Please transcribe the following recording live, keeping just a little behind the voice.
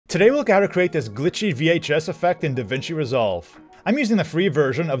Today we'll look at how to create this glitchy VHS effect in DaVinci Resolve. I'm using the free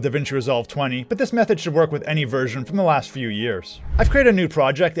version of DaVinci Resolve 20, but this method should work with any version from the last few years. I've created a new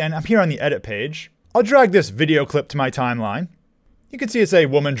project and I'm here on the edit page. I'll drag this video clip to my timeline. You can see it's a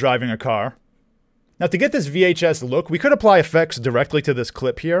woman driving a car. Now to get this VHS look, we could apply effects directly to this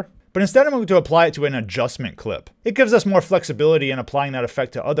clip here, but instead I'm going to apply it to an adjustment clip. It gives us more flexibility in applying that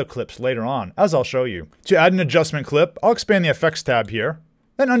effect to other clips later on, as I'll show you. To add an adjustment clip, I'll expand the effects tab here.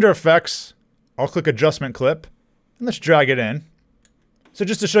 Then under effects, I'll click adjustment clip, and let's drag it in. So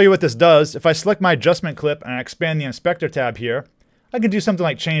just to show you what this does, if I select my adjustment clip and I expand the inspector tab here, I can do something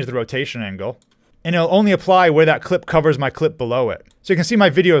like change the rotation angle. And it'll only apply where that clip covers my clip below it. So you can see my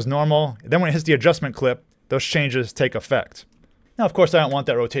video is normal, then when it hits the adjustment clip, those changes take effect. Now of course I don't want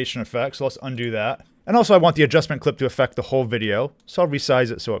that rotation effect, so let's undo that. And also I want the adjustment clip to affect the whole video, so I'll resize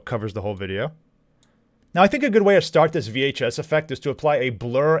it so it covers the whole video. Now I think a good way to start this VHS effect is to apply a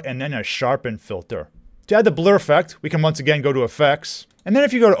blur and then a sharpen filter. To add the blur effect, we can once again go to effects, and then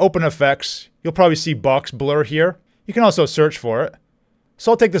if you go to open effects, you'll probably see box blur here. You can also search for it.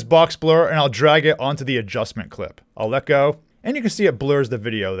 So I'll take this box blur and I'll drag it onto the adjustment clip. I'll let go, and you can see it blurs the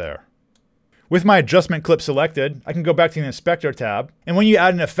video there. With my adjustment clip selected, I can go back to the inspector tab, and when you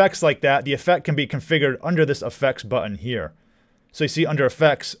add an effects like that, the effect can be configured under this effects button here. So you see under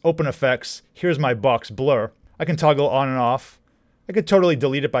effects, open effects, here's my box blur. I can toggle on and off. I could totally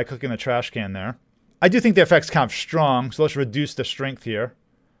delete it by clicking the trash can there. I do think the effect's kind of strong, so let's reduce the strength here.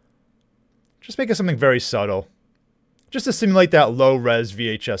 Just make it something very subtle. Just to simulate that low-res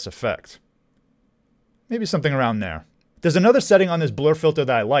VHS effect. Maybe something around there. There's another setting on this blur filter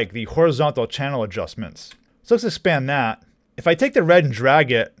that I like, the horizontal channel adjustments. So let's expand that. If I take the red and drag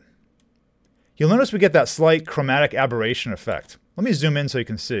it, you'll notice we get that slight chromatic aberration effect. Let me zoom in so you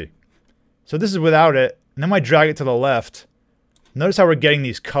can see. So this is without it, and then when I drag it to the left, notice how we're getting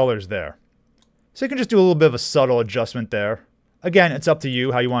these colors there. So you can just do a little bit of a subtle adjustment there. Again, it's up to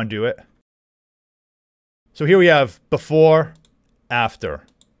you how you want to do it. So here we have before, after,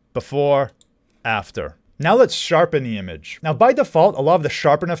 before, after. Now let's sharpen the image. Now by default, a lot of the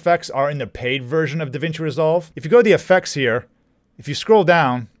sharpen effects are in the paid version of DaVinci Resolve. If you go to the effects here, if you scroll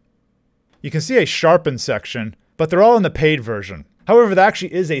down, you can see a sharpen section, but they're all in the paid version. However, there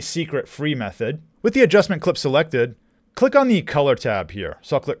actually is a secret free method. With the adjustment clip selected, click on the color tab here.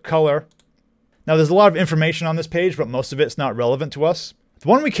 So I'll click color. Now there's a lot of information on this page, but most of it's not relevant to us. The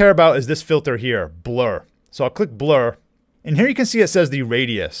one we care about is this filter here, blur. So I'll click blur, and here you can see it says the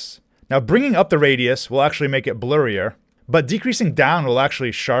radius. Now bringing up the radius will actually make it blurrier, but decreasing down will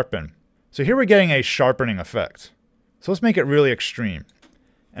actually sharpen. So here we're getting a sharpening effect. So let's make it really extreme.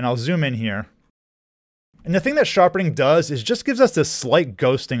 And I'll zoom in here. And the thing that sharpening does is just gives us this slight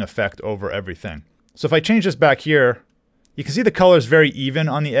ghosting effect over everything. So if I change this back here, you can see the color is very even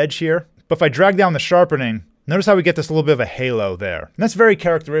on the edge here. But if I drag down the sharpening, notice how we get this little bit of a halo there. And that's very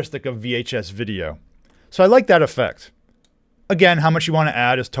characteristic of VHS video. So I like that effect. Again, how much you want to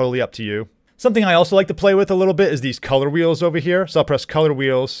add is totally up to you. Something I also like to play with a little bit is these color wheels over here. So I'll press color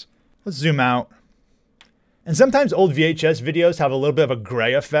wheels. Let's zoom out. And sometimes old VHS videos have a little bit of a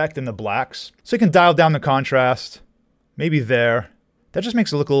gray effect in the blacks. So you can dial down the contrast. Maybe there. That just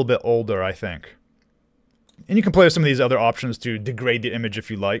makes it look a little bit older, I think. And you can play with some of these other options to degrade the image if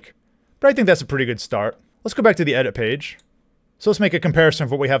you like. But I think that's a pretty good start. Let's go back to the edit page. So let's make a comparison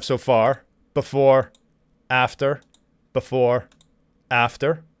of what we have so far. Before, after, before,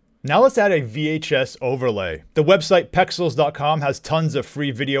 after. Now let's add a VHS overlay. The website pexels.com has tons of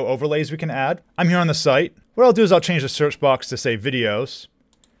free video overlays we can add. I'm here on the site. What I'll do is I'll change the search box to say videos.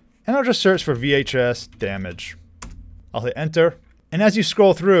 And I'll just search for VHS damage. I'll hit enter. And as you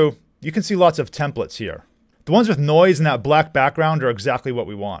scroll through, you can see lots of templates here. The ones with noise and that black background are exactly what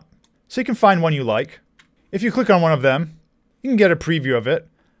we want. So you can find one you like. If you click on one of them, you can get a preview of it.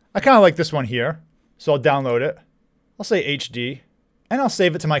 I kind of like this one here, so I'll download it. I'll say HD, and I'll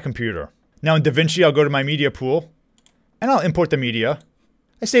save it to my computer. Now in DaVinci, I'll go to my media pool, and I'll import the media.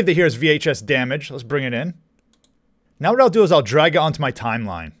 I saved it here as VHS damage. Let's bring it in. Now what I'll do is I'll drag it onto my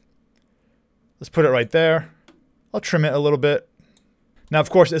timeline. Let's put it right there. I'll trim it a little bit. Now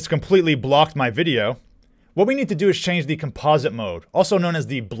of course, it's completely blocked my video. What we need to do is change the composite mode, also known as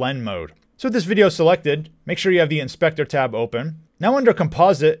the blend mode. So with this video selected, make sure you have the inspector tab open. Now under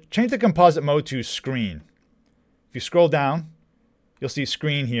composite, change the composite mode to screen. If you scroll down, you'll see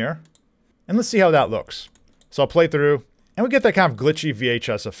screen here. And let's see how that looks. So I'll play through, and we get that kind of glitchy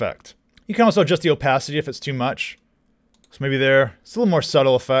VHS effect. You can also adjust the opacity if it's too much. So maybe there, it's a little more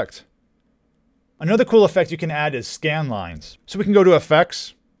subtle effect. Another cool effect you can add is Scanlines. So we can go to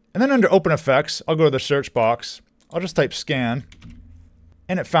effects, and then under open effects, I'll go to the search box. I'll just type scan.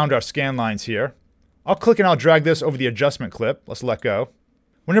 and it found our Scanlines here. I'll click and I'll drag this over the adjustment clip. Let's let go.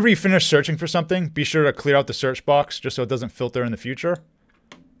 Whenever you finish searching for something, be sure to clear out the search box just so it doesn't filter in the future.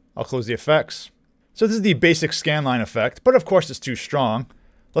 I'll close the effects. So this is the basic scanline effect, but of course it's too strong.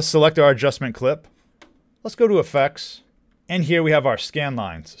 Let's select our adjustment clip. Let's go to effects. And here we have our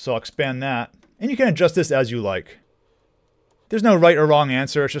scanlines. So I'll expand that. And you can adjust this as you like. There's no right or wrong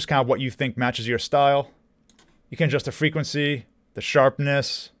answer. It's just kind of what you think matches your style. You can adjust the frequency, the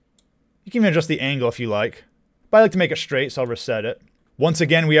sharpness. You can even adjust the angle if you like. But I like to make it straight, so I'll reset it. Once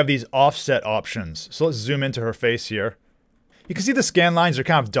again, we have these offset options. So let's zoom into her face here. You can see the scan lines are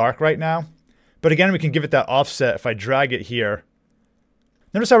kind of dark right now. But again, we can give it that offset if I drag it here.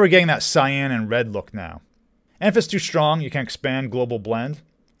 Notice how we're getting that cyan and red look now. And if it's too strong, you can expand global blend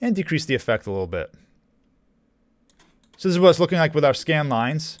and decrease the effect a little bit. So this is what it's looking like with our scan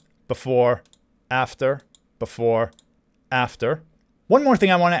lines. Before, after, before, after. One more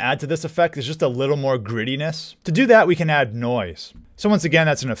thing I want to add to this effect is just a little more grittiness. To do that, we can add noise. So once again,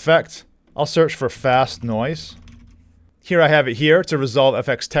 that's an effect. I'll search for fast noise. Here I have it here to resolve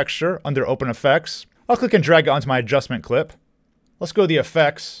FX texture under open effects. I'll click and drag it onto my adjustment clip. Let's go to the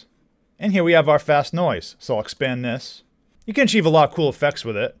effects. And here we have our fast noise. So I'll expand this. You can achieve a lot of cool effects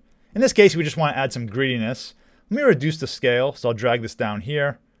with it. In this case, we just want to add some grittiness. Let me reduce the scale. So I'll drag this down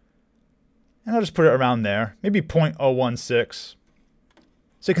here. And I'll just put it around there. Maybe 0.016.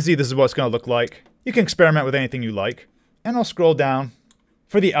 So you can see this is what it's going to look like. You can experiment with anything you like. And I'll scroll down.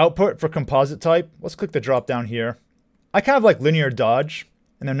 For the output for composite type, let's click the drop down here. I kind of like linear dodge,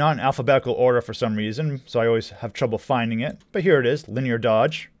 and they're not in alphabetical order for some reason, so I always have trouble finding it. But here it is, linear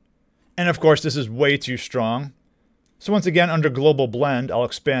dodge. And of course, this is way too strong. So once again, under global blend, I'll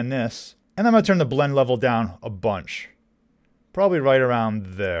expand this. And I'm going to turn the blend level down a bunch. Probably right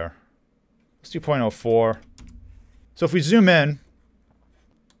around there. Let's do 0.04. So if we zoom in,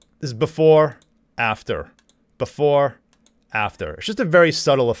 this is before, after. Before, after. It's just a very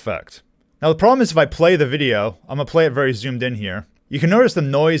subtle effect. Now the problem is if I play the video, I'm going to play it very zoomed in here. You can notice the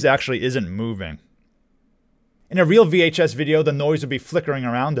noise actually isn't moving. In a real VHS video, the noise would be flickering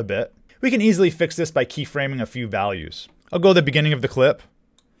around a bit. We can easily fix this by keyframing a few values. I'll go to the beginning of the clip.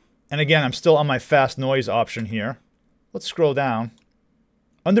 And again, I'm still on my fast noise option here. Let's scroll down.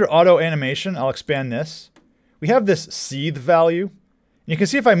 Under auto animation, I'll expand this. We have this seethe value. And you can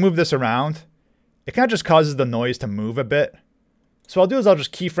see if I move this around, it kind of just causes the noise to move a bit. So what I'll do is I'll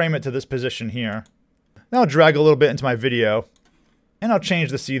just keyframe it to this position here. Then I'll drag a little bit into my video. And I'll change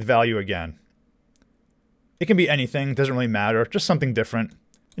the seethe value again. It can be anything, doesn't really matter, just something different.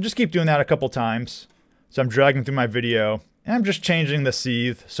 And just keep doing that a couple times. So I'm dragging through my video, and I'm just changing the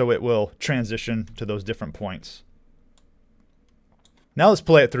seethe so it will transition to those different points. Now let's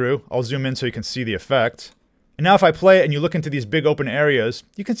play it through. I'll zoom in so you can see the effect. And now if I play it and you look into these big open areas,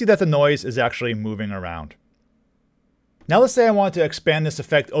 you can see that the noise is actually moving around. Now let's say I want to expand this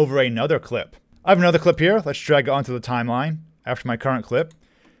effect over another clip. I have another clip here. Let's drag it onto the timeline after my current clip.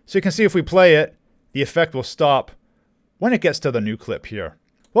 So you can see if we play it, the effect will stop when it gets to the new clip here.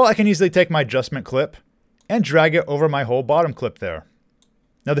 Well, I can easily take my adjustment clip and drag it over my whole bottom clip there.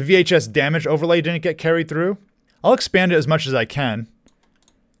 Now the VHS damage overlay didn't get carried through. I'll expand it as much as I can.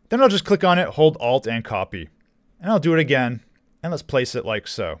 Then I'll just click on it, hold Alt and copy. And I'll do it again, and let's place it like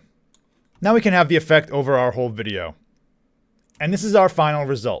so. Now we can have the effect over our whole video. And this is our final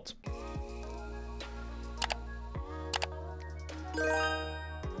result.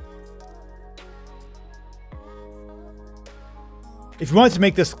 If you wanted to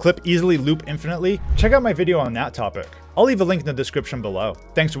make this clip easily loop infinitely, check out my video on that topic. I'll leave a link in the description below.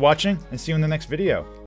 Thanks for watching, and see you in the next video.